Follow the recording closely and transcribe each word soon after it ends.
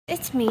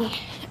it's me,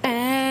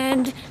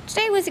 and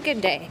today was a good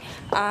day.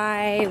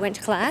 I went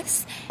to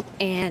class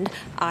and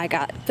I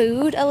got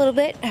food a little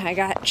bit. I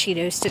got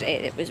Cheetos today.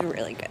 It was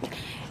really good.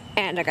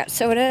 And I got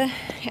soda,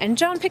 and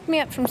John picked me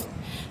up from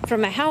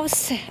my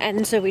house,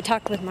 and so we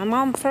talked with my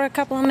mom for a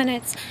couple of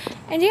minutes,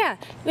 and yeah,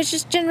 it was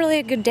just generally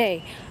a good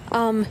day.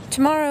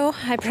 Tomorrow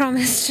I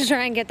promised to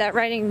try and get that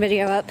writing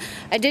video up.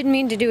 I didn't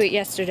mean to do it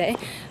yesterday,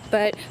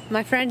 but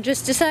my friend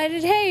just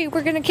decided, hey,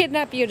 we're gonna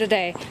kidnap you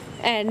today,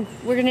 and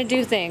we're gonna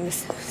do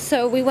things.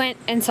 So we went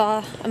and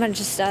saw a bunch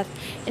of stuff,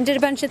 and did a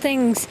bunch of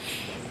things,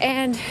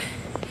 and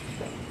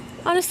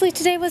honestly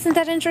today wasn't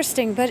that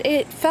interesting, but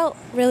it felt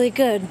really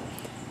good.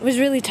 I was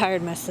really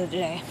tired most of the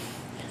day.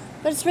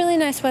 But it's really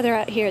nice weather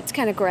out here. It's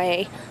kind of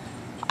gray.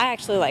 I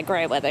actually like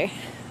gray weather.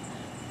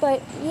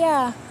 But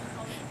yeah,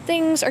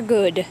 things are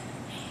good.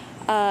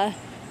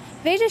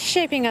 VEDA's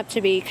shaping up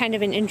to be kind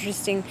of an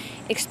interesting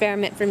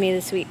experiment for me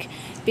this week,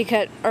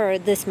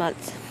 this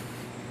month.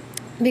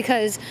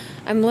 Because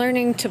I'm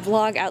learning to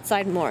vlog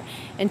outside more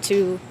and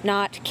to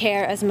not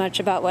care as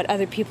much about what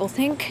other people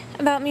think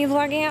about me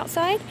vlogging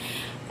outside.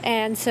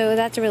 And so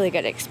that's a really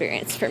good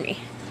experience for me.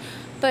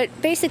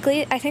 But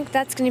basically, I think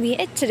that's going to be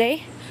it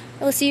today.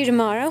 I will see you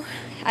tomorrow.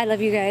 I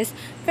love you guys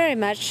very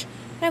much.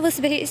 I will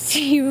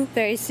see you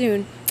very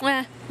soon.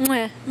 Mwah,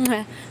 mwah,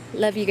 mwah.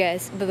 Love you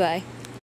guys. Bye-bye.